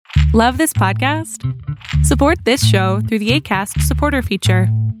Love this podcast? Support this show through the Acast supporter feature.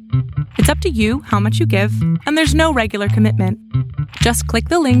 It's up to you how much you give, and there's no regular commitment. Just click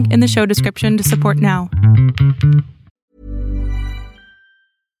the link in the show description to support now.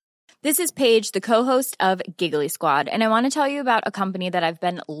 This is Paige, the co-host of Giggly Squad, and I want to tell you about a company that I've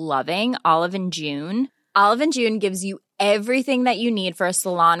been loving, Olive & June. Olive & June gives you everything that you need for a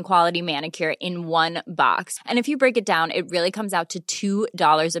salon-quality manicure in one box. And if you break it down, it really comes out to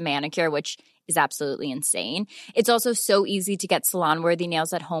 $2 a manicure, which is absolutely insane. It's also so easy to get salon-worthy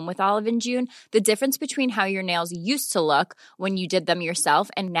nails at home with Olive & June. The difference between how your nails used to look when you did them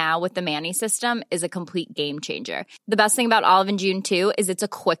yourself and now with the Mani system is a complete game changer. The best thing about Olive & June, too, is it's a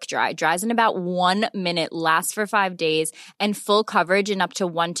quick dry. Dries in about 1 minute, lasts for 5 days, and full coverage in up to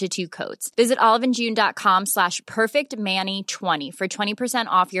 1 to 2 coats. Visit oliveandjune.com/perfectmani20 for 20%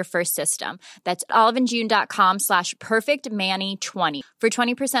 off your first system. That's oliveandjune.com/perfectmani20 for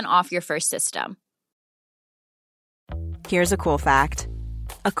 20% off your first system. Here's a cool fact.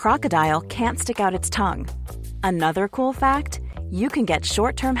 A crocodile can't stick out its tongue. Another cool fact, you can get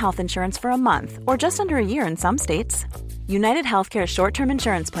short-term health insurance for a month or just under a year in some states. United Healthcare short-term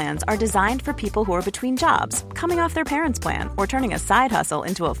insurance plans are designed for people who are between jobs, coming off their parents' plan, or turning a side hustle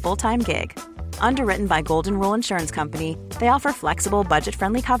into a full-time gig. Underwritten by Golden Rule Insurance Company, they offer flexible,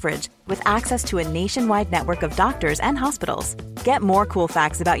 budget-friendly coverage with access to a nationwide network of doctors and hospitals. Get more cool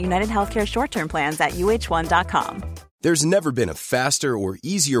facts about United Healthcare short-term plans at uh1.com. There's never been a faster or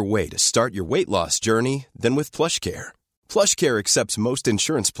easier way to start your weight loss journey than with PlushCare. PlushCare accepts most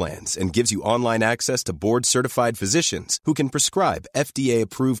insurance plans and gives you online access to board-certified physicians who can prescribe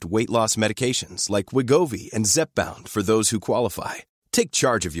FDA-approved weight loss medications like Wegovy and Zepbound for those who qualify. Take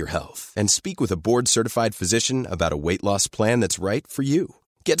charge of your health and speak with a board-certified physician about a weight loss plan that's right for you.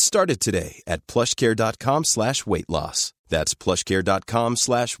 Get started today at plushcare.com/weight-loss. That's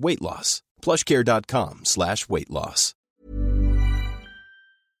plushcare.com/weight-loss. plushcare.com/weight-loss.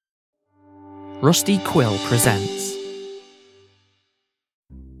 Rusty Quill presents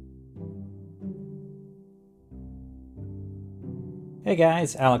Hey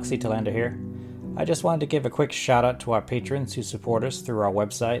guys, Alex Italander here. I just wanted to give a quick shout out to our patrons who support us through our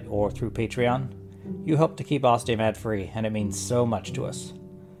website or through Patreon. You help to keep Ossium ad-free, and it means so much to us.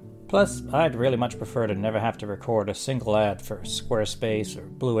 Plus, I'd really much prefer to never have to record a single ad for Squarespace or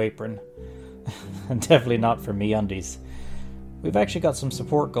Blue Apron. And definitely not for MeUndies. We've actually got some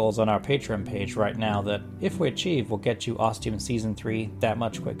support goals on our Patreon page right now that, if we achieve, will get you Ossium Season 3 that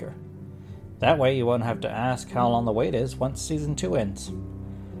much quicker. That way you won't have to ask how long the wait is once Season 2 ends.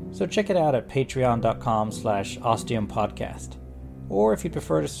 So check it out at patreon.com/ostiumpodcast. Or if you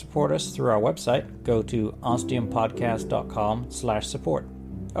prefer to support us through our website, go to ostiumpodcast.com/support.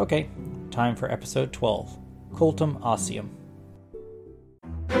 Okay, time for episode 12, Cultum Ossium.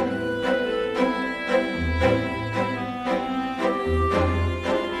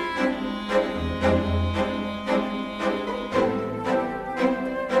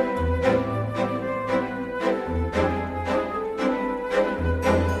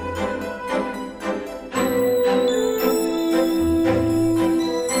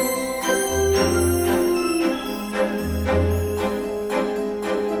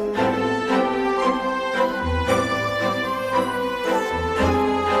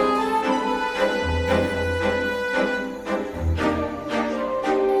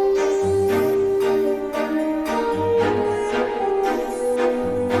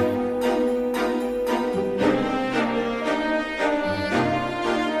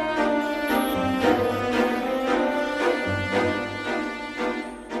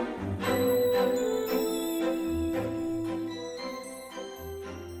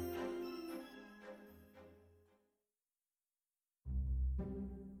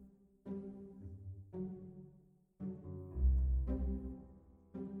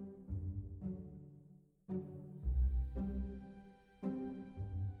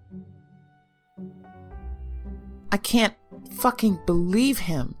 I can't fucking believe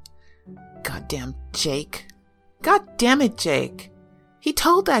him. Goddamn Jake. God damn it, Jake. He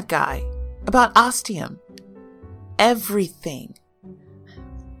told that guy about Ostium. Everything.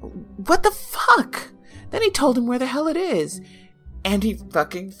 What the fuck? Then he told him where the hell it is. And he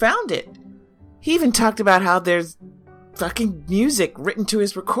fucking found it. He even talked about how there's fucking music written to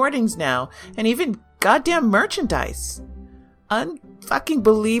his recordings now. And even goddamn merchandise. Unfucking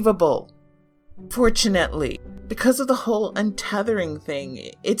believable. Fortunately, because of the whole untethering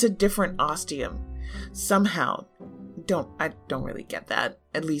thing, it's a different Ostium. Somehow. I don't really get that.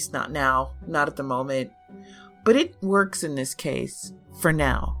 At least not now. Not at the moment. But it works in this case. For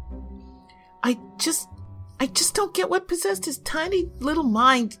now. I just don't get what possessed his tiny little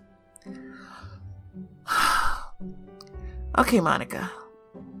mind Okay, Monica.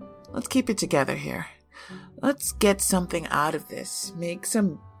 Let's keep it together here. Let's get something out of this. Make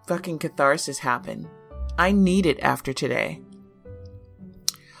some fucking catharsis happen. I need it after today.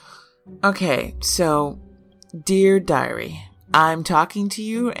 Okay, so, dear diary, I'm talking to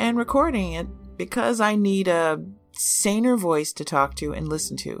you and recording it because I need a saner voice to talk to and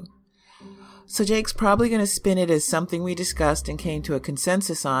listen to. So Jake's probably going to spin it as something we discussed and came to a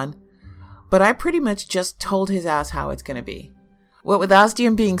consensus on, but I pretty much just told his ass how it's going to be. What with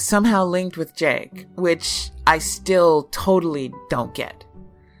Ossium being somehow linked with Jake, which I still totally don't get.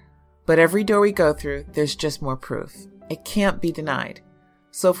 But every door we go through, there's just more proof. It can't be denied.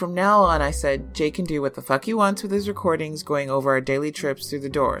 So from now on, I said Jake can do what the fuck he wants with his recordings going over our daily trips through the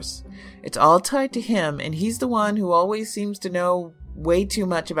doors. It's all tied to him, and he's the one who always seems to know way too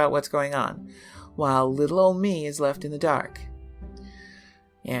much about what's going on, while little old me is left in the dark.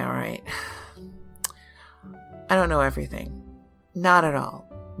 Yeah, right. I don't know everything. Not at all.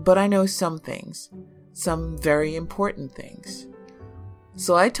 But I know some things. Some very important things.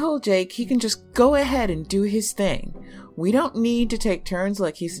 So I told Jake he can just go ahead and do his thing. We don't need to take turns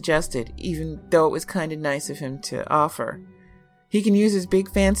like he suggested, even though it was kind of nice of him to offer. He can use his big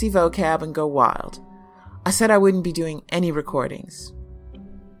fancy vocab and go wild. I said I wouldn't be doing any recordings.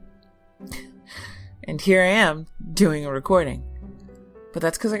 And here I am, doing a recording. But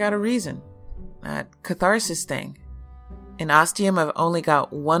that's because I got a reason. That catharsis thing. In Ostium, I've only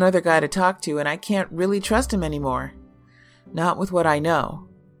got one other guy to talk to, and I can't really trust him anymore. Not with what I know.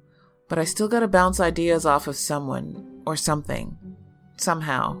 But I still gotta bounce ideas off of someone, or something.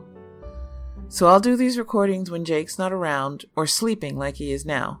 Somehow. So I'll do these recordings when Jake's not around, or sleeping like he is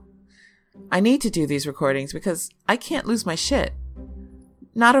now. I need to do these recordings because I can't lose my shit.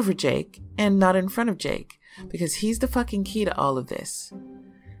 Not over Jake, and not in front of Jake, because he's the fucking key to all of this.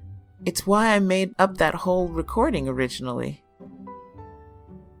 It's why I made up that whole recording originally.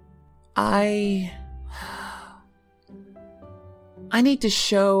 I need to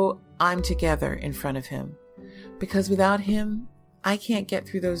show I'm together in front of him, because without him, I can't get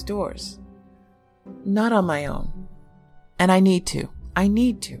through those doors. Not on my own. And I need to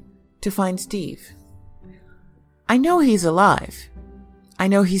find Steve. I know he's alive. I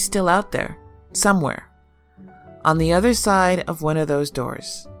know he's still out there, somewhere, on the other side of one of those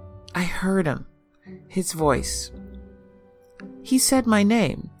doors. I heard him, his voice. He said my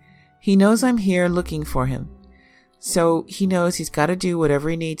name. He knows I'm here looking for him. So he knows he's got to do whatever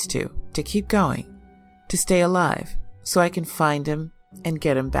he needs to keep going, to stay alive, so I can find him and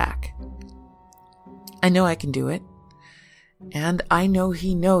get him back. I know I can do it. And I know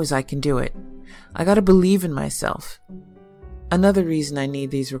he knows I can do it. I gotta believe in myself. Another reason I need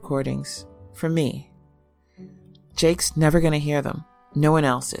these recordings. For me. Jake's never gonna hear them. No one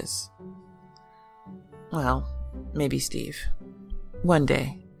else is. Well, maybe Steve. One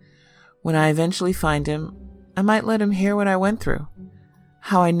day. When I eventually find him, I might let him hear what I went through.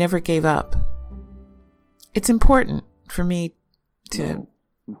 How I never gave up. It's important for me to...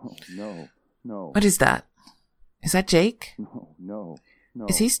 No. What is that? Is that Jake? No.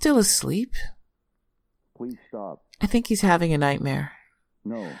 Is he still asleep? Please stop. I think he's having a nightmare.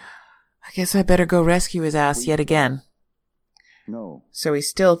 No. I guess I better go rescue his ass yet again. No. So he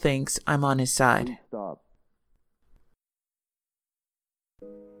still thinks I'm on his side. Please stop.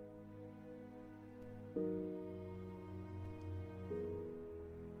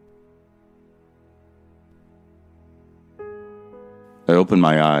 I open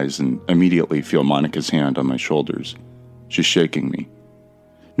my eyes and immediately feel Monica's hand on my shoulders. She's shaking me.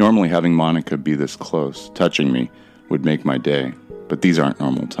 Normally having Monica be this close, touching me, would make my day, but these aren't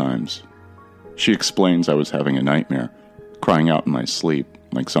normal times. She explains I was having a nightmare, crying out in my sleep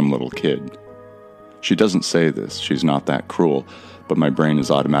like some little kid. She doesn't say this, she's not that cruel, but my brain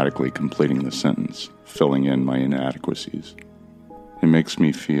is automatically completing the sentence, filling in my inadequacies. It makes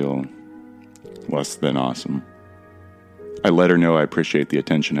me feel less than awesome. I let her know I appreciate the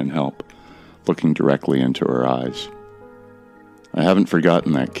attention and help, looking directly into her eyes. I haven't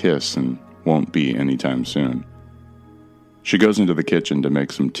forgotten that kiss and won't be anytime soon. She goes into the kitchen to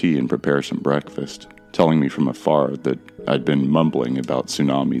make some tea and prepare some breakfast, telling me from afar that I'd been mumbling about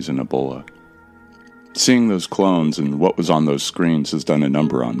tsunamis and Ebola. Seeing those clones and what was on those screens has done a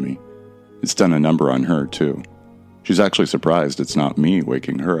number on me. It's done a number on her, too. She's actually surprised it's not me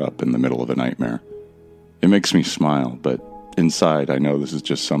waking her up in the middle of a nightmare. It makes me smile, but inside, I know this is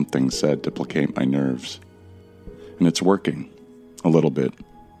just something said to placate my nerves. And it's working. A little bit.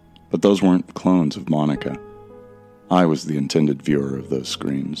 But those weren't clones of Monica. I was the intended viewer of those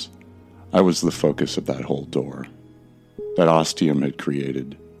screens. I was the focus of that whole door. That Ostium had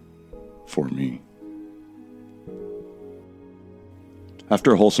created. For me.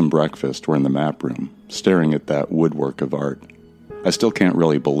 After a wholesome breakfast, we're in the map room, staring at that woodwork of art. I still can't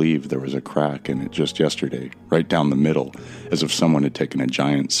really believe there was a crack in it just yesterday, right down the middle, as if someone had taken a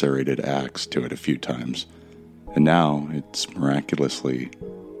giant serrated axe to it a few times. And now it's miraculously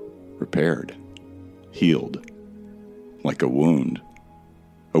repaired, healed, like a wound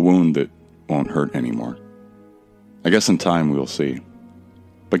that won't hurt anymore. I guess in time we'll see.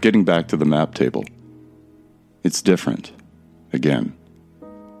 But getting back to the map table, it's different, again.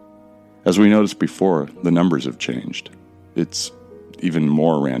 As we noticed before, the numbers have changed. It's even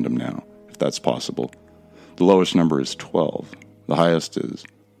more random now, if that's possible. The lowest number is 12. The highest is,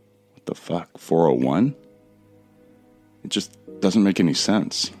 401? It just doesn't make any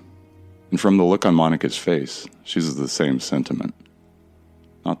sense. And from the look on Monica's face, she's the same sentiment.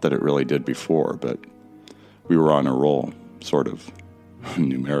 Not that it really did before, but we were on a roll, sort of a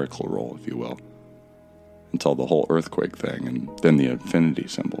numerical roll, if you will, until the whole earthquake thing and then the infinity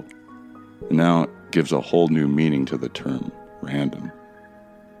symbol. And now it gives a whole new meaning to the term random.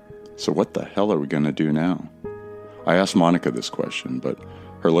 So what the hell are we going to do now? I asked Monica this question, but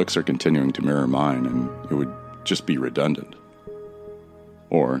her looks are continuing to mirror mine, and it would just be redundant.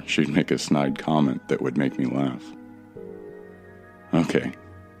 Or she'd make a snide comment that would make me laugh. Okay,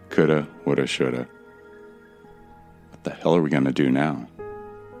 coulda, woulda, shoulda. What the hell are we going to do now?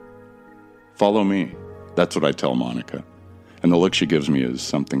 Follow me. That's what I tell Monica. And the look she gives me is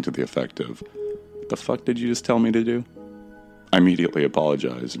something to the effect of, what the fuck did you just tell me to do? I immediately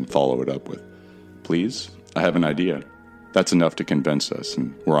apologize and follow it up with, please, I have an idea. That's enough to convince us,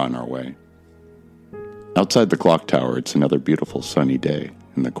 and we're on our way. Outside the clock tower, it's another beautiful sunny day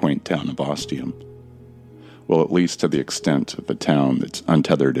in the quaint town of Ossium. Well, at least to the extent of a town that's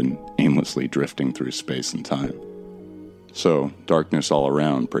untethered and aimlessly drifting through space and time. So, darkness all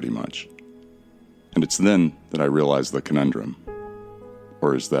around, pretty much. And it's then that I realize the conundrum.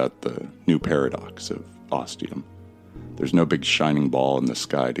 Or is that the new paradox of Ossium? There's no big shining ball in the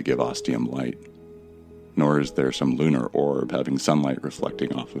sky to give Ossium light. Nor is there some lunar orb having sunlight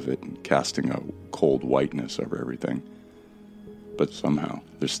reflecting off of it and casting a cold whiteness over everything. But somehow,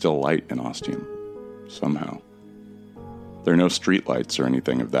 there's still light in Ossium. Somehow. There are no streetlights or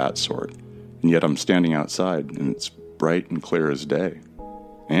anything of that sort, and yet I'm standing outside and it's bright and clear as day.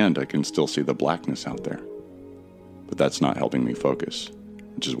 And I can still see the blackness out there. But that's not helping me focus,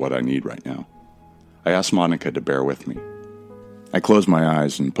 which is what I need right now. I asked Monica to bear with me. I close my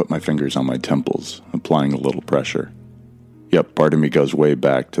eyes and put my fingers on my temples, applying a little pressure. Yep, part of me goes way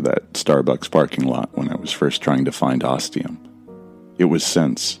back to that Starbucks parking lot when I was first trying to find Ossium. It was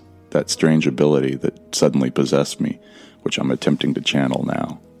sense, that strange ability that suddenly possessed me, which I'm attempting to channel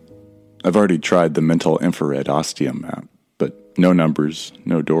now. I've already tried the mental infrared Ossium map, but no numbers,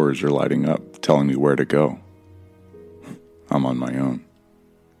 no doors are lighting up, telling me where to go. I'm on my own.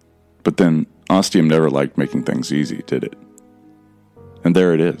 But then, Ossium never liked making things easy, did it? And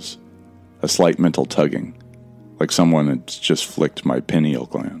there it is, a slight mental tugging, like someone had just flicked my pineal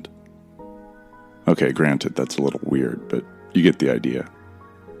gland. Okay, granted, that's a little weird, but you get the idea.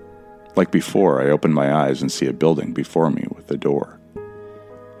 Like before, I open my eyes and see a building before me with a door.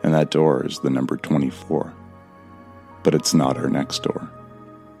 And that door is the number 24. But it's not our next door.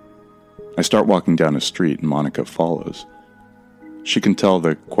 I start walking down a street and Monica follows. She can tell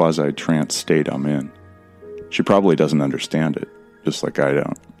the quasi-trance state I'm in. She probably doesn't understand it, just like I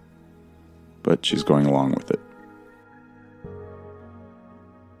don't. But she's going along with it.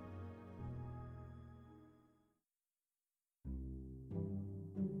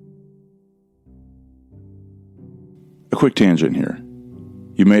 A quick tangent here.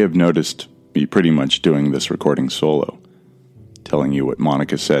 You may have noticed me pretty much doing this recording solo, telling you what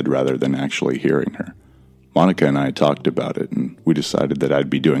Monica said rather than actually hearing her. Monica and I talked about it, and we decided that I'd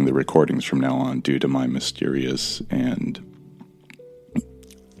be doing the recordings from now on due to my mysterious and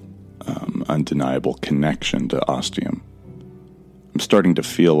undeniable connection to Ossium. I'm starting to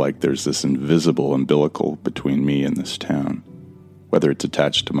feel like there's this invisible umbilical between me and this town, whether it's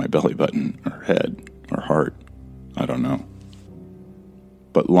attached to my belly button or head or heart. I don't know.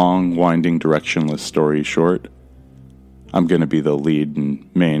 But long, winding, directionless story short, I'm going to be the lead and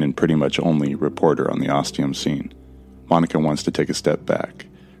main and pretty much only reporter on the Ossium scene. Monica wants to take a step back,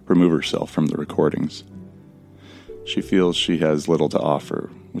 remove herself from the recordings. She feels she has little to offer,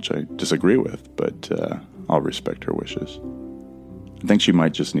 which I disagree with, but I'll respect her wishes. I think she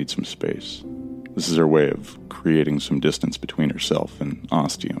might just need some space. This is her way of creating some distance between herself and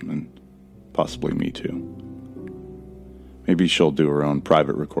Ossium, and possibly me too. Maybe she'll do her own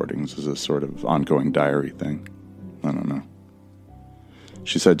private recordings as a sort of ongoing diary thing. I don't know.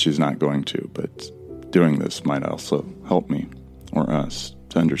 She said she's not going to, but doing this might also help me, or us,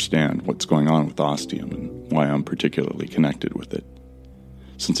 to understand what's going on with Ossium and why I'm particularly connected with it.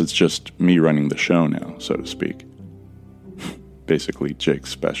 Since it's just me running the show now, so to speak. Basically, Jake's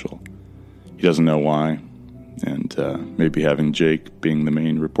special. He doesn't know why, and maybe having Jake being the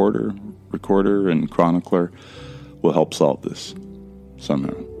main reporter, recorder, and chronicler will help solve this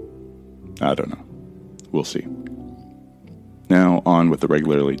somehow. I don't know. We'll see. Now, on with the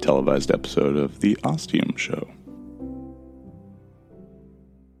regularly televised episode of The Ossium Show.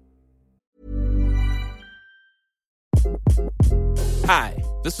 Hi,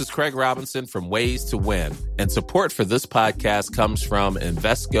 this is Craig Robinson from Ways to Win, and support for this podcast comes from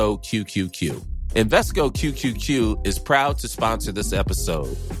Invesco QQQ. Invesco QQQ is proud to sponsor this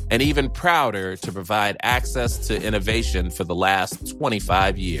episode, and even prouder to provide access to innovation for the last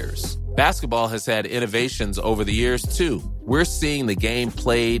 25 years. Basketball has had innovations over the years, too. We're seeing the game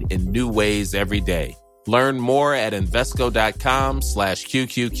played in new ways every day. Learn more at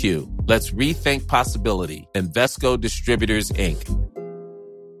Invesco.com/QQQ. Let's rethink possibility. Invesco Distributors, Inc.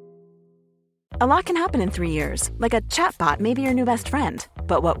 A lot can happen in 3 years, like a chatbot may be your new best friend.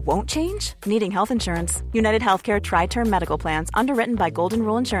 But what won't change? Needing health insurance. United Healthcare Tri-Term Medical Plans, underwritten by Golden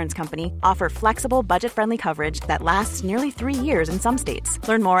Rule Insurance Company, offer flexible, budget-friendly coverage that lasts nearly 3 years in some states.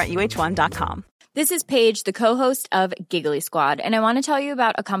 Learn more at UH1.com. This is Paige, the co-host of Giggly Squad, and I want to tell you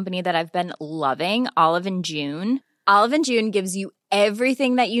about a company that I've been loving, Olive & June. Olive & June gives you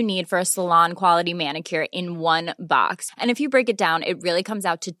everything that you need for a salon-quality manicure in one box. And if you break it down, it really comes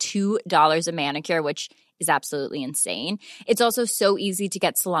out to $2 a manicure, which is absolutely insane. It's also so easy to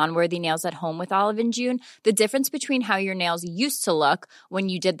get salon-worthy nails at home with Olive & June. The difference between how your nails used to look when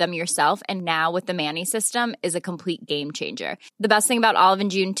you did them yourself and now with the Mani system is a complete game changer. The best thing about Olive &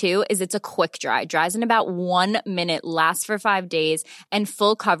 June, too, is it's a quick dry. Dries in about 1 minute, lasts for 5 days, and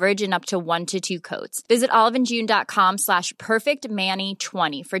full coverage in up to 1 to 2 coats. Visit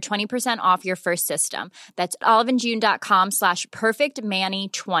oliveandjune.com/perfectmani20 for 20% off your first system. That's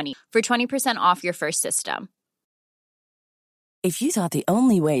oliveandjune.com/perfectmani20 for 20% off your first system. If you thought the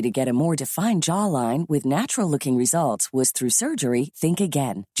only way to get a more defined jawline with natural-looking results was through surgery, think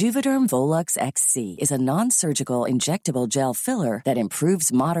again. Juvederm Volux XC is a non-surgical injectable gel filler that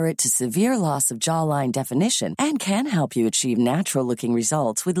improves moderate to severe loss of jawline definition and can help you achieve natural-looking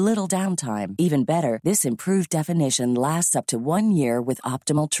results with little downtime. Even better, this improved definition lasts up to 1 year with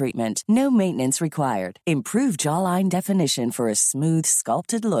optimal treatment. No maintenance required. Improve jawline definition for a smooth,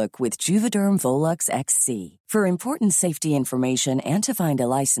 sculpted look with Juvederm Volux XC. For important safety information and to find a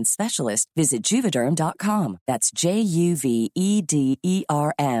licensed specialist, visit Juvederm.com. That's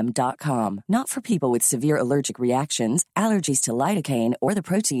JUVEDERM.com. Not for people with severe allergic reactions, allergies to lidocaine, or the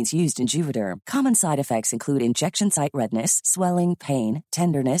proteins used in Juvederm. Common side effects include injection site redness, swelling, pain,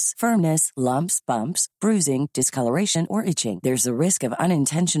 tenderness, firmness, lumps, bumps, bruising, discoloration, or itching. There's a risk of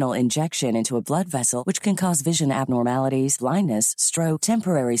unintentional injection into a blood vessel, which can cause vision abnormalities, blindness, stroke,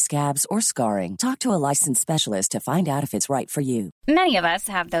 temporary scabs, or scarring. Talk to a licensed specialist to find out if it's right for you. Many of us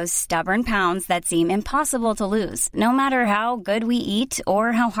have those stubborn pounds that seem impossible to lose, no matter how good we eat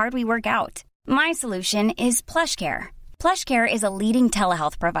or how hard we work out. My solution is PlushCare. PlushCare is a leading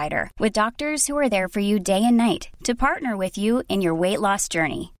telehealth provider with doctors who are there for you day and night to partner with you in your weight loss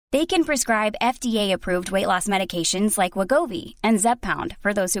journey. They can prescribe FDA-approved weight loss medications like Wegovy and Zepbound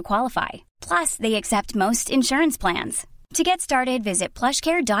for those who qualify. Plus, they accept most insurance plans. To get started, visit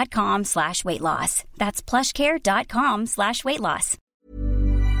plushcare.com/weightloss. That's plushcare.com/weightloss.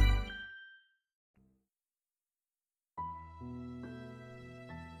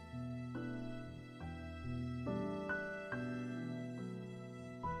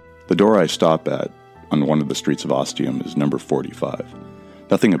 The door I stop at on one of the streets of Ossium is number 45.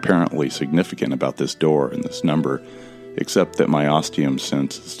 Nothing apparently significant about this door and this number, except that my Ossium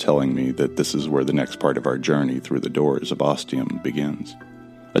sense is telling me that this is where the next part of our journey through the doors of Ossium begins.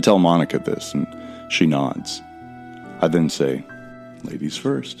 I tell Monica this, and she nods. I then say, "Ladies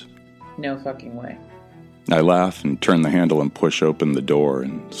first." No fucking way. I laugh and turn the handle and push open the door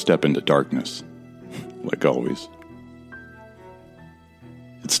and step into darkness, like always.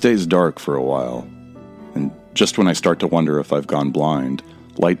 It stays dark for a while, and just when I start to wonder if I've gone blind,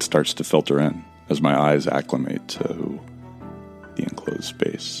 light starts to filter in as my eyes acclimate to the enclosed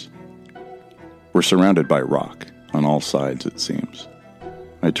space. We're surrounded by rock, on all sides it seems.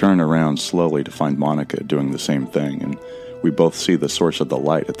 I turn around slowly to find Monica doing the same thing, and we both see the source of the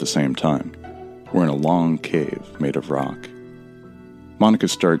light at the same time. We're in a long cave made of rock. Monica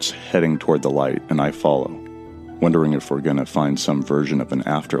starts heading toward the light, and I follow, wondering if we're going to find some version of an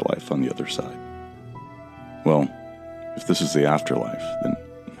afterlife on the other side. Well, if this is the afterlife, then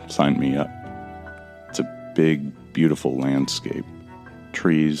sign me up. It's a big, beautiful landscape.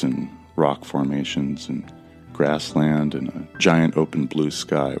 Trees and rock formations and grassland and a giant open blue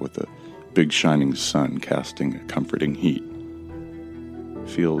sky with a big shining sun casting a comforting heat.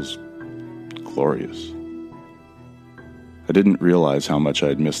 Feels glorious. I didn't realize how much I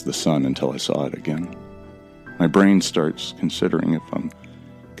had missed the sun until I saw it again. My brain starts considering if I'm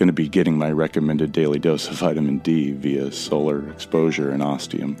going to be getting my recommended daily dose of vitamin D via solar exposure and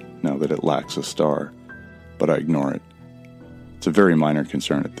Ossium now that it lacks a star, but I ignore it. It's a very minor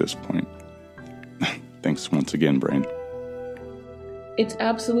concern at this point. Thanks once again, brain. It's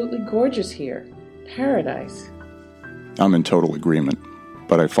absolutely gorgeous here. Paradise. I'm in total agreement,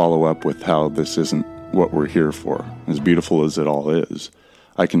 but I follow up with how this isn't what we're here for. As beautiful as it all is,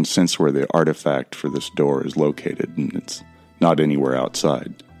 I can sense where the artifact for this door is located, and it's not anywhere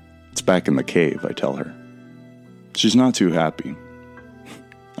outside. It's back in the cave, I tell her. She's not too happy.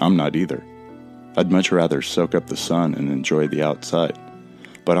 I'm not either. I'd much rather soak up the sun and enjoy the outside,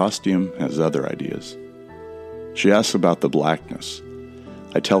 but Ossium has other ideas. She asks about the blackness.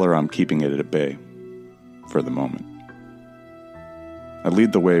 I tell her I'm keeping it at bay, for the moment. I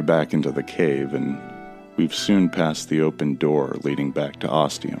lead the way back into the cave, and we've soon passed the open door leading back to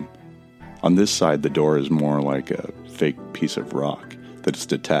Ossium. On this side, the door is more like a fake piece of rock that is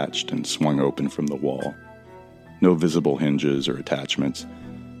detached and swung open from the wall. No visible hinges or attachments,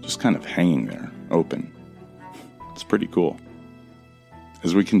 just kind of hanging there, open. It's pretty cool.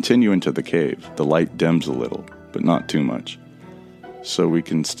 As we continue into the cave, the light dims a little, but not too much, so we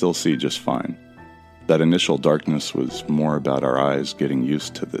can still see just fine. That initial darkness was more about our eyes getting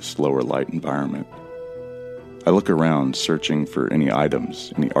used to this lower light environment. I look around, searching for any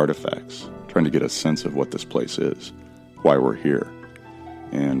items, any artifacts, trying to get a sense of what this place is, why we're here,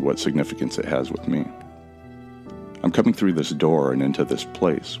 and what significance it has with me. I'm coming through this door and into this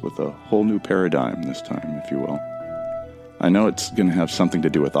place with a whole new paradigm this time, if you will. I know it's going to have something to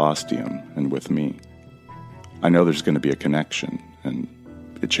do with Ossium and with me. I know there's going to be a connection, and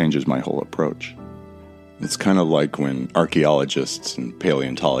it changes my whole approach. It's kind of like when archaeologists and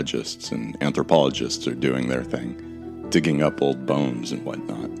paleontologists and anthropologists are doing their thing, digging up old bones and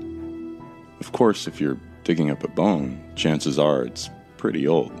whatnot. Of course, if you're digging up a bone, chances are it's pretty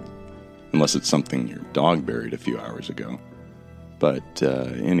old, unless it's something your dog buried a few hours ago. But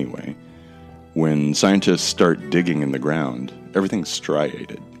anyway, when scientists start digging in the ground, everything's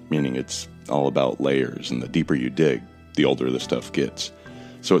striated, meaning it's all about layers, and the deeper you dig, the older the stuff gets.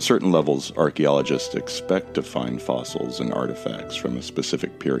 So at certain levels, archaeologists expect to find fossils and artifacts from a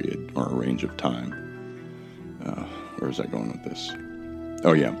specific period or a range of time. Where was I going with this?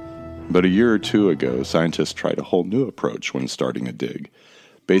 Oh yeah, but a year or two ago, scientists tried a whole new approach when starting a dig,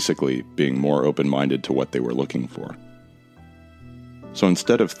 basically being more open-minded to what they were looking for. So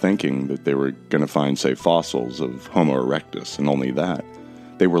instead of thinking that they were going to find, say, fossils of Homo erectus and only that,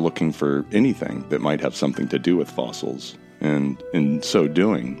 they were looking for anything that might have something to do with fossils, and in so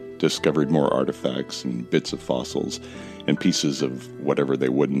doing, discovered more artifacts and bits of fossils and pieces of whatever they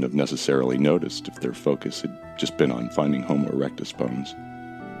wouldn't have necessarily noticed if their focus had just been on finding Homo erectus bones.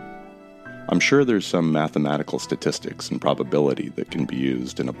 I'm sure there's some mathematical statistics and probability that can be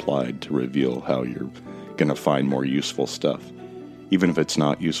used and applied to reveal how you're going to find more useful stuff, even if it's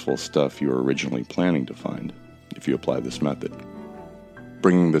not useful stuff you were originally planning to find, if you apply this method.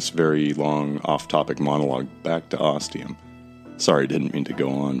 Bringing this very long off-topic monologue back to Ossium. Sorry, didn't mean to go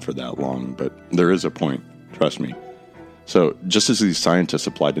on for that long, but there is a point, trust me. So, just as these scientists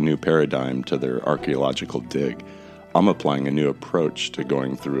applied a new paradigm to their archaeological dig, I'm applying a new approach to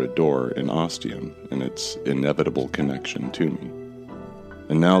going through a door in Ossium and its inevitable connection to me.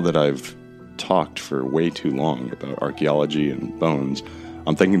 And now that I've talked for way too long about archaeology and bones,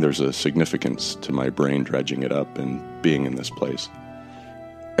 I'm thinking there's a significance to my brain dredging it up and being in this place.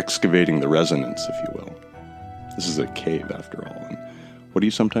 Excavating the resonance, if you will. This is a cave, after all, and what do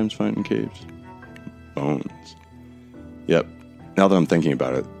you sometimes find in caves? Bones. Yep, now that I'm thinking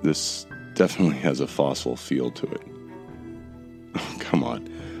about it, this definitely has a fossil feel to it. Oh, come on.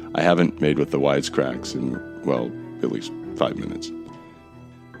 I haven't made with the wisecracks in, well, at least 5 minutes.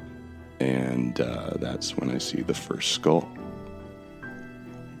 And that's when I see the first skull.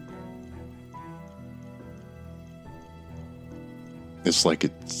 It's like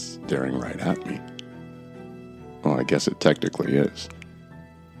it's staring right at me. Well, I guess it technically is.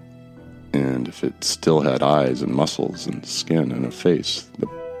 And if it still had eyes and muscles and skin and a face, the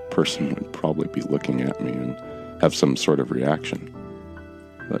person would probably be looking at me and have some sort of reaction.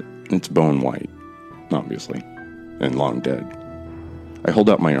 But it's bone white, obviously, and long dead. I hold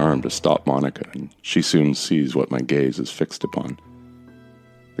out my arm to stop Monica, and she soon sees what my gaze is fixed upon.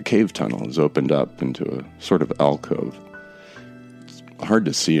 The cave tunnel is opened up into a sort of alcove. It's hard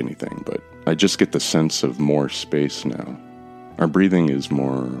to see anything, but I just get the sense of more space now. Our breathing is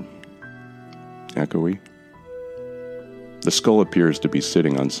more echoey. The skull appears to be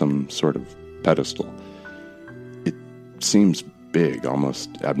sitting on some sort of pedestal. It seems big, almost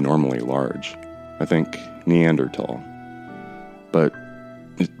abnormally large. I think Neanderthal. But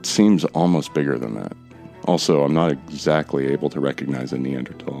it seems almost bigger than that. Also, I'm not exactly able to recognize a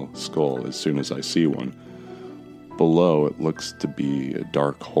Neanderthal skull as soon as I see one. Below, it looks to be a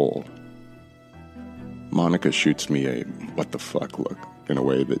dark hole. Monica shoots me a what the fuck look in a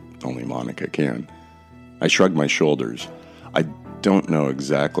way that only Monica can. I shrug my shoulders. I don't know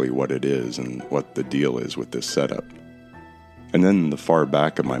exactly what it is and what the deal is with this setup. And then in the far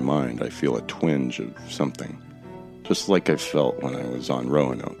back of my mind, I feel a twinge of something, just like I felt when I was on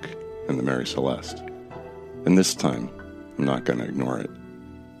Roanoke in the Mary Celeste. And this time, I'm not going to ignore it.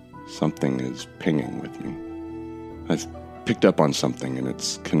 Something is pinging with me. I've picked up on something, and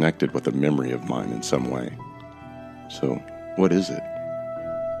it's connected with a memory of mine in some way. So, what is it?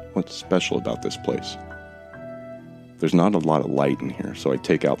 What's special about this place? There's not a lot of light in here, so I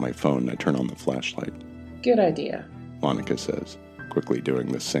take out my phone and I turn on the flashlight. Good idea, Monica says, quickly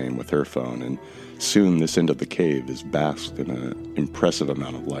doing the same with her phone, and soon this end of the cave is basked in an impressive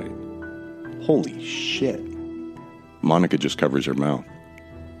amount of light. Holy shit. Monica just covers her mouth.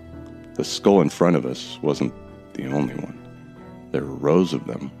 The skull in front of us wasn't the only one. There were rows of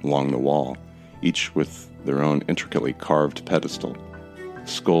them along the wall, each with their own intricately carved pedestal.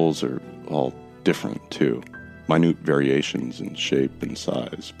 Skulls are all different, too. Minute variations in shape and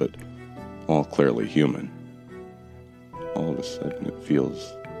size, but all clearly human. All of a sudden, it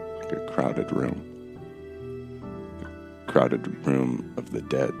feels like a crowded room. A crowded room of the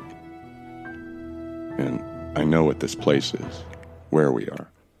dead. And I know what this place is, where we are.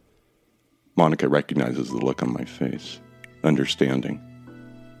 Monica recognizes the look on my face, understanding.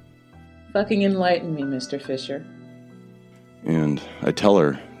 Fucking enlighten me, Mr. Fisher. And I tell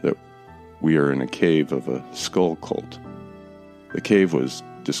her that we are in a cave of a skull cult. The cave was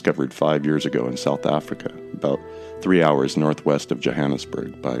discovered 5 years ago in South Africa, about 3 hours northwest of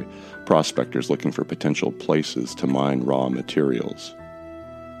Johannesburg, by prospectors looking for potential places to mine raw materials.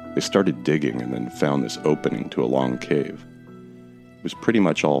 They started digging and then found this opening to a long cave. It was pretty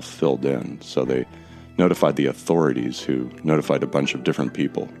much all filled in, so they notified the authorities, who notified a bunch of different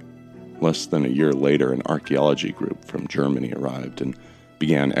people. Less than a year later, an archaeology group from Germany arrived and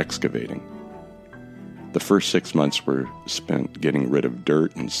began excavating. The first 6 months were spent getting rid of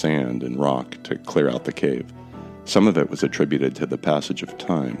dirt and sand and rock to clear out the cave. Some of it was attributed to the passage of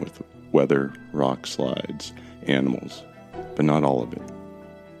time with weather, rock slides, animals, but not all of it.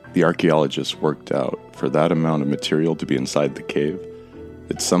 The archaeologists worked out for that amount of material to be inside the cave,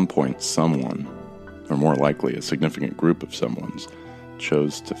 at some point someone, or more likely a significant group of someones,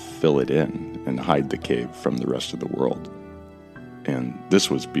 chose to fill it in and hide the cave from the rest of the world. And this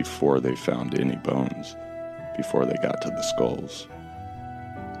was before they found any bones, before they got to the skulls.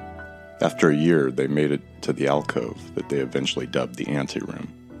 After a year, they made it to the alcove that they eventually dubbed the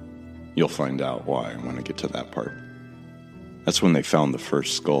anteroom. You'll find out why when I get to that part. That's when they found the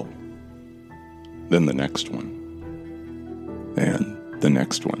first skull. Then the next one. And the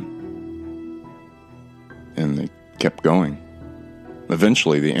next one. And they kept going.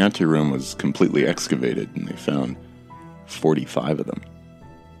 Eventually, the anteroom was completely excavated, and they found 45 of them.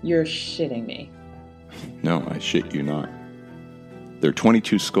 You're shitting me. No, I shit you not. There are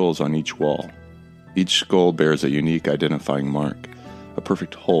 22 skulls on each wall. Each skull bears a unique identifying mark, a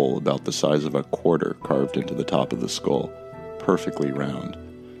perfect hole about the size of a quarter carved into the top of the skull, perfectly round.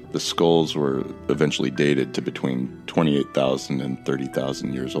 The skulls were eventually dated to between 28,000 and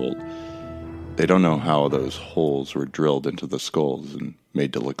 30,000 years old. They don't know how those holes were drilled into the skulls and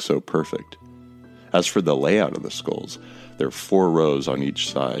made to look so perfect. As for the layout of the skulls, there are 4 rows on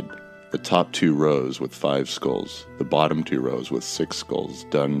each side. The top 2 rows with 5 skulls, the bottom 2 rows with 6 skulls,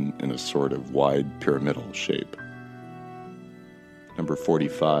 done in a sort of wide pyramidal shape. Number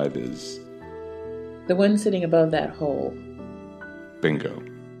 45 is... the one sitting above that hole. Bingo.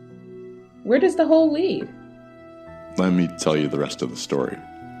 Where does the hole lead? Let me tell you the rest of the story.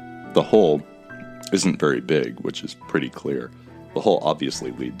 The hole isn't very big, which is pretty clear. The hole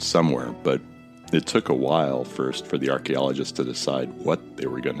obviously leads somewhere, but it took a while first for the archaeologists to decide what they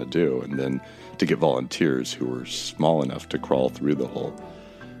were going to do, and then to get volunteers who were small enough to crawl through the hole.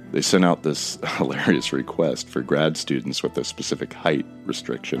 They sent out this hilarious request for grad students with a specific height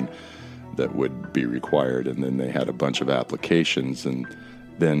restriction that would be required, and then they had a bunch of applications, and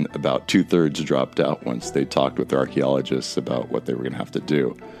Then about 2/3 dropped out once they talked with archaeologists about what they were going to have to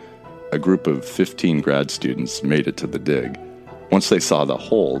do. A group of 15 grad students made it to the dig. Once they saw the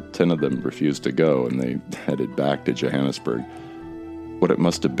hole, 10 of them refused to go, and they headed back to Johannesburg. What it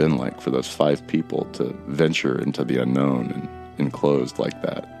must have been like for those 5 people to venture into the unknown and enclosed like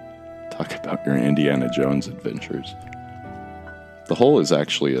that. Talk about your Indiana Jones adventures. The hole is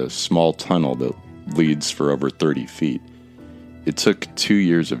actually a small tunnel that leads for over 30 feet. It took 2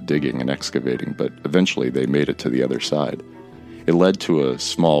 years of digging and excavating, but eventually they made it to the other side. It led to a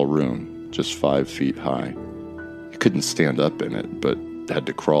small room, just 5 feet high. You couldn't stand up in it, but had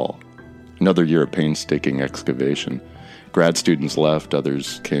to crawl. Another year of painstaking excavation. Grad students left,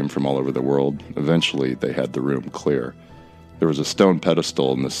 others came from all over the world. Eventually, they had the room clear. There was a stone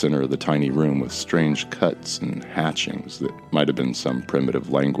pedestal in the center of the tiny room with strange cuts and hatchings that might have been some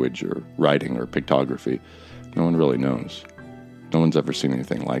primitive language or writing or pictography. No one really knows. No one's ever seen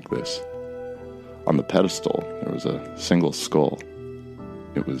anything like this. On the pedestal, there was a single skull.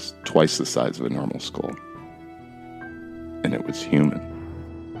 It was twice the size of a normal skull. And it was human.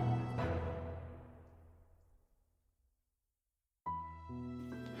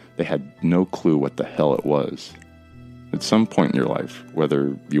 They had no clue what the hell it was. At some point in your life,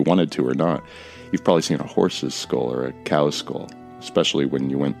 whether you wanted to or not, you've probably seen a horse's skull or a cow's skull, especially when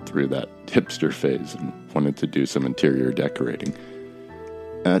you went through that hipster phase and wanted to do some interior decorating.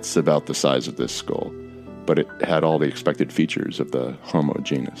 That's about the size of this skull, but it had all the expected features of the Homo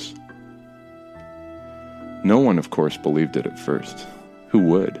genus. No one, of course, believed it at first. Who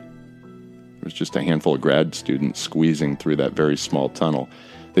would? It was just a handful of grad students squeezing through that very small tunnel.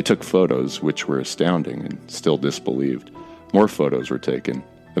 They took photos, which were astounding, and still disbelieved. More photos were taken.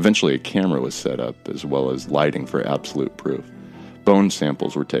 Eventually a camera was set up, as well as lighting for absolute proof. Bone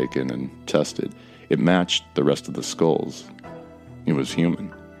samples were taken and tested. It matched the rest of the skulls. It was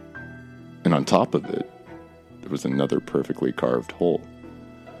human. And on top of it, there was another perfectly carved hole.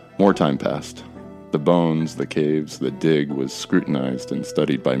 More time passed. The bones, the caves, the dig was scrutinized and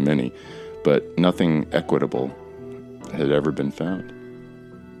studied by many, but nothing equitable had ever been found.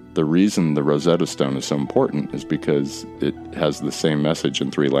 The reason the Rosetta Stone is so important is because it has the same message in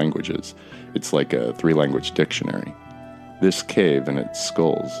 3 languages. It's like a 3-language dictionary. This cave and its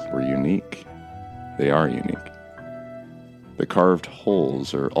skulls were unique. They are unique. The carved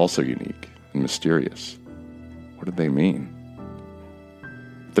holes are also unique and mysterious. What do they mean?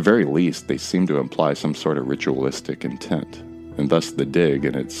 At the very least, they seem to imply some sort of ritualistic intent, and thus the dig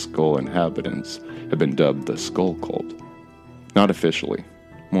and its skull inhabitants have been dubbed the Skull Cult. Not officially,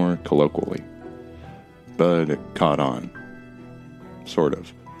 more colloquially. But it caught on. Sort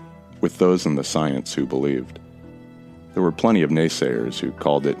of. With those in the science who believed. There were plenty of naysayers who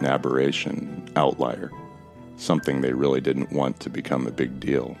called it an aberration, outlier. Something they really didn't want to become a big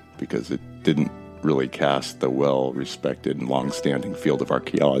deal, because it didn't really cast the well-respected and long-standing field of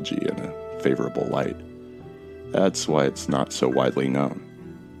archaeology in a favorable light. That's why it's not so widely known.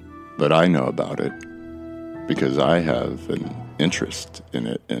 But I know about it, because I have an interest in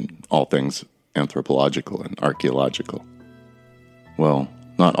it in all things anthropological and archaeological. Well,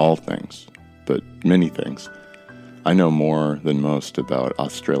 not all things, but many things. I know more than most about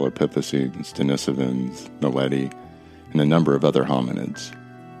Australopithecines, Denisovans, Naledi, and a number of other hominids.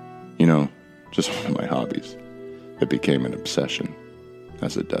 You know, just one of my hobbies. It became an obsession,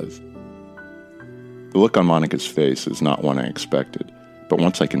 as it does. The look on Monica's face is not one I expected, but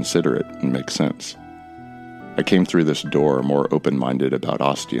once I consider it, it makes sense. I came through this door more open-minded about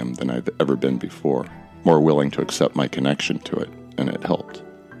Ossium than I've ever been before, more willing to accept my connection to it, and it helped.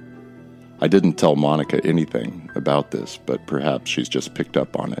 I didn't tell Monica anything about this, but perhaps she's just picked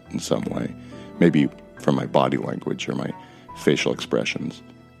up on it in some way, maybe from my body language or my facial expressions.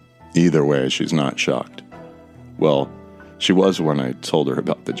 Either way, she's not shocked. Well, she was when I told her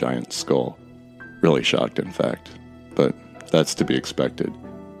about the giant skull. Really shocked, in fact, but that's to be expected.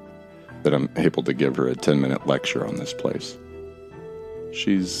 That I'm able to give her a 10-minute lecture on this place.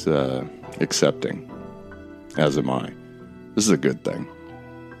 She's accepting, as am I. This is a good thing.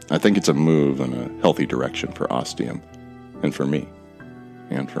 I think it's a move in a healthy direction for Ossium, and for me,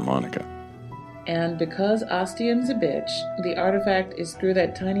 and for Monica. And because Ostium's a bitch, the artifact is through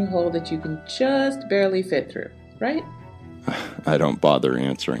that tiny hole that you can just barely fit through, right? I don't bother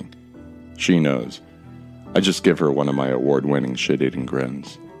answering. She knows. I just give her one of my award-winning shit-eating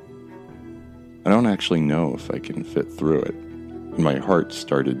grins. I don't actually know if I can fit through it, and my heart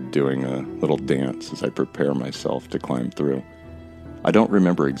started doing a little dance as I prepare myself to climb through. I don't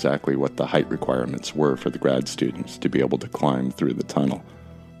remember exactly what the height requirements were for the grad students to be able to climb through the tunnel,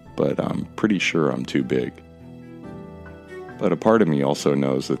 but I'm pretty sure I'm too big. But a part of me also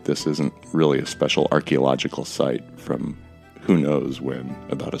knows that this isn't really a special archaeological site from who knows when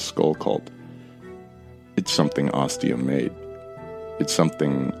about a skull cult. It's something Ossium made. It's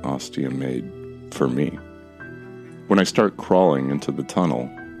something Ossium made for me. When I start crawling into the tunnel,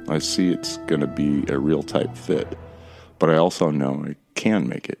 I see it's going to be a real tight fit, but I also know I can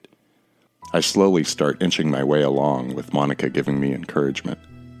make it. I slowly start inching my way along with Monica giving me encouragement.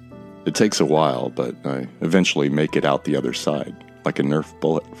 It takes a while, but I eventually make it out the other side, like a Nerf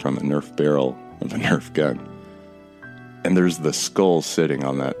bullet from a Nerf barrel of a Nerf gun. And there's the skull sitting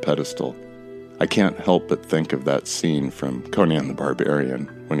on that pedestal. I can't help but think of that scene from Conan the Barbarian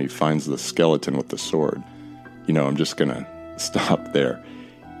when he finds the skeleton with the sword. I'm just gonna stop there.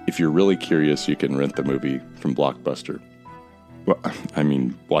 If you're really curious, you can rent the movie from Blockbuster. Well,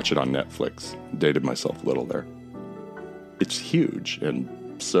 watch it on Netflix. Dated myself a little there. It's huge and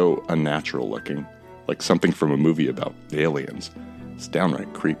so unnatural looking, like something from a movie about aliens. It's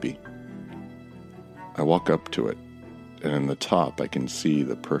downright creepy. I walk up to it, and in the top I can see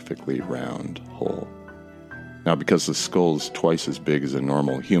the perfectly round hole. Now, because the skull is twice as big as a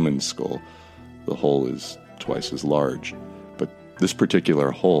normal human skull, the hole is twice as large, but this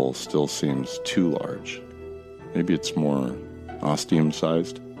particular hole still seems too large. Maybe it's more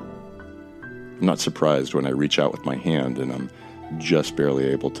ostium-sized? I'm not surprised when I reach out with my hand and I'm just barely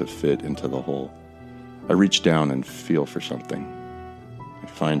able to fit into the hole. I reach down and feel for something. I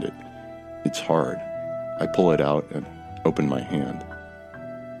find it. It's hard. I pull it out and open my hand.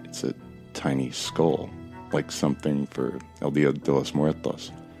 It's a tiny skull, like something for El Dia de los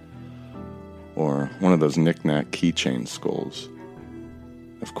Muertos. Or one of those knick-knack keychain skulls.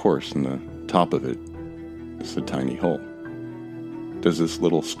 Of course, in the top of it is a tiny hole. Does this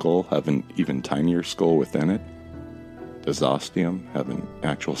little skull have an even tinier skull within it? Does Ostium have an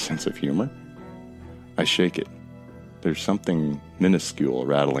actual sense of humor? I shake it. There's something minuscule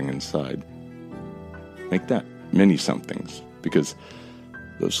rattling inside. Make that many somethings, because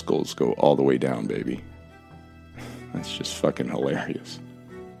those skulls go all the way down, baby. That's just fucking hilarious.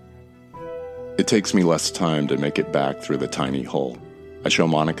 It takes me less time to make it back through the tiny hole. I show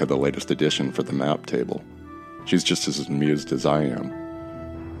Monica the latest edition for the map table. She's just as amused as I am.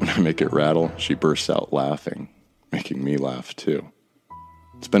 When I make it rattle, she bursts out laughing, making me laugh too.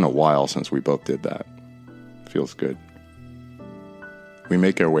 It's been a while since we both did that. Feels good. We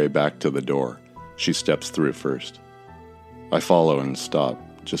make our way back to the door. She steps through first. I follow and stop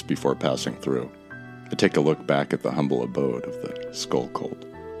just before passing through. I take a look back at the humble abode of the skull cult.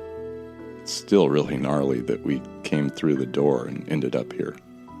 It's still really gnarly that we came through the door and ended up here.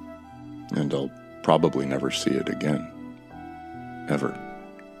 And I'll probably never see it again. Ever.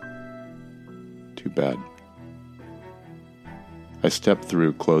 Too bad. I step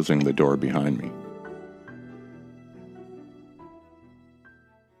through, closing the door behind me.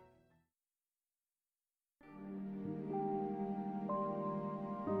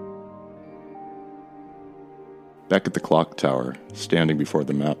 Back at the clock tower, standing before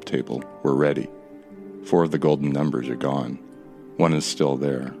the map table, we're ready. 4 of the golden numbers are gone. 1 is still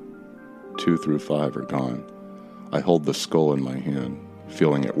there. 2 through 5 are gone. I hold the skull in my hand,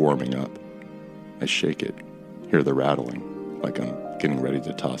 feeling it warming up. I shake it, hear the rattling, like I'm getting ready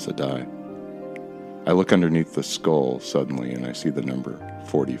to toss a die. I look underneath the skull suddenly and I see the number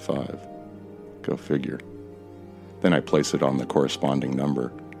 45. Go figure. Then I place it on the corresponding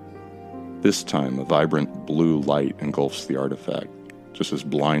number. This time, a vibrant blue light engulfs the artifact, just as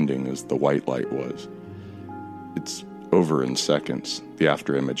blinding as the white light was. It's over in seconds, the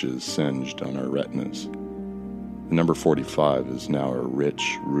afterimages singed on our retinas. The number 45 is now a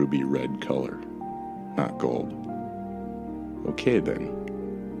rich ruby red color, not gold. Okay then.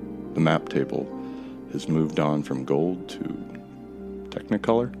 The map table has moved on from gold to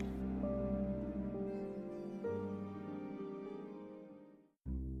Technicolor.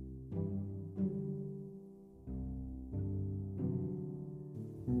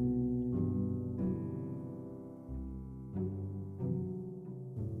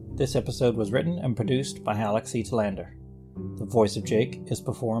 This episode was written and produced by Alex E. Talander. The voice of Jake is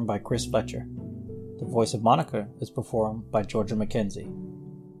performed by Chris Fletcher. The voice of Monica is performed by Georgia McKenzie.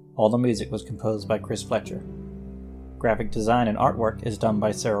 All the music was composed by Chris Fletcher. Graphic design and artwork is done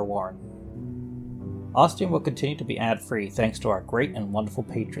by Sarah Warren. Ostium will continue to be ad-free thanks to our great and wonderful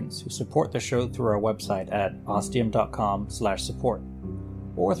patrons who support the show through our website at ostium.com/support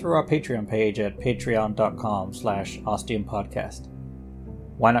or through our Patreon page at patreon.com/ostiumpodcast.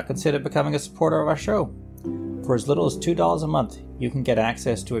 Why not consider becoming a supporter of our show? For as little as $2 a month, you can get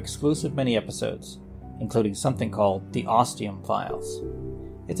access to exclusive mini-episodes, including something called the Ostium Files.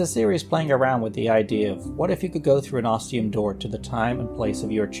 It's a series playing around with the idea of what if you could go through an Ossium door to the time and place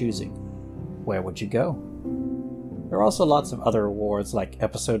of your choosing? Where would you go? There are also lots of other rewards like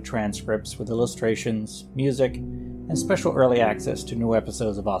episode transcripts with illustrations, music, and special early access to new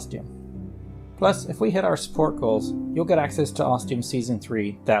episodes of Ossium. Plus, if we hit our support goals, you'll get access to Ossium Season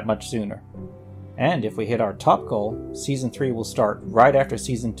 3 that much sooner. And if we hit our top goal, Season 3 will start right after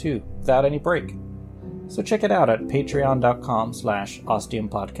Season 2 without any break. So check it out at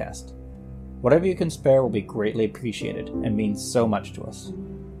patreon.com/OstiumPodcast. Whatever you can spare will be greatly appreciated and means so much to us.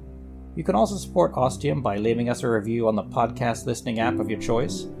 You can also support Ostium by leaving us a review on the podcast listening app of your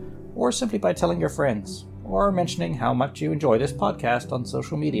choice, or simply by telling your friends, or mentioning how much you enjoy this podcast on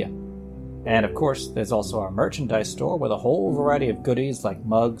social media. And of course, there's also our merchandise store with a whole variety of goodies like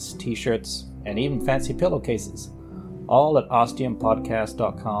mugs, t-shirts, and even fancy pillowcases, all at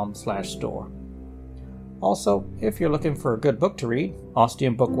ostiumpodcast.com/store. Also, if you're looking for a good book to read,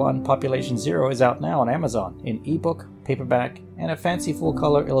 Ostium Book 1 Population Zero is out now on Amazon in ebook, paperback, and a fancy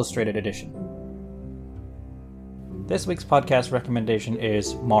full-color illustrated edition. This week's podcast recommendation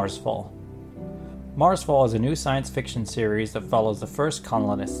is Marsfall. Marsfall is a new science fiction series that follows the first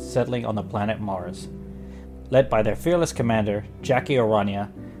colonists settling on the planet Mars. Led by their fearless commander, Jackie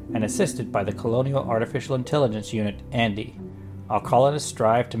Orania, and assisted by the Colonial Artificial Intelligence Unit, Andy, our colonists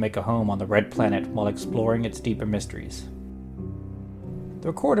strive to make a home on the Red Planet while exploring its deeper mysteries. The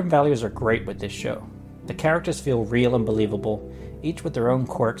recording values are great with this show. The characters feel real and believable, each with their own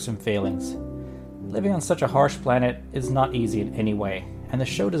quirks and failings. Living on such a harsh planet is not easy in any way, and the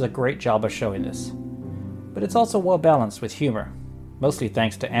show does a great job of showing this. But it's also well balanced with humor, mostly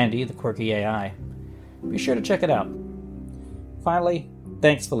thanks to Andy, the quirky AI. Be sure to check it out. Finally,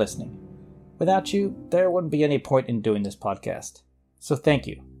 thanks for listening. Without you, there wouldn't be any point in doing this podcast. So thank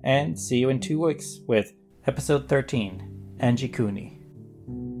you, and see you in 2 weeks with Episode 13, Angie Cooney.